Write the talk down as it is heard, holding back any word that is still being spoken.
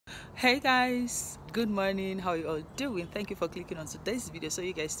Hey guys, good morning. How you all doing? Thank you for clicking on today's video. So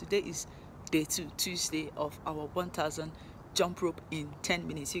you guys, today is day 2, Tuesday of our 1000 jump rope in 10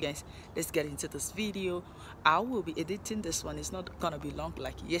 minutes. You guys, let's get into this video. I will be editing this one. It's not gonna be long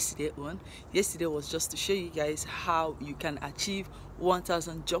like yesterday one. Yesterday was just to show you guys how you can achieve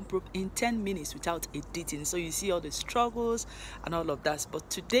 1000 jump rope in 10 minutes without editing. So you see all the struggles and all of that, but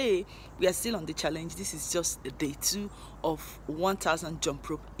today we are still on the challenge. This is just the day 2 of 1000 jump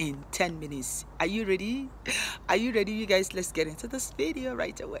rope in 10 minutes. Are you ready? Are you ready, you guys? Let's get into this video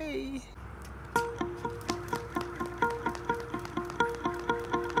right away.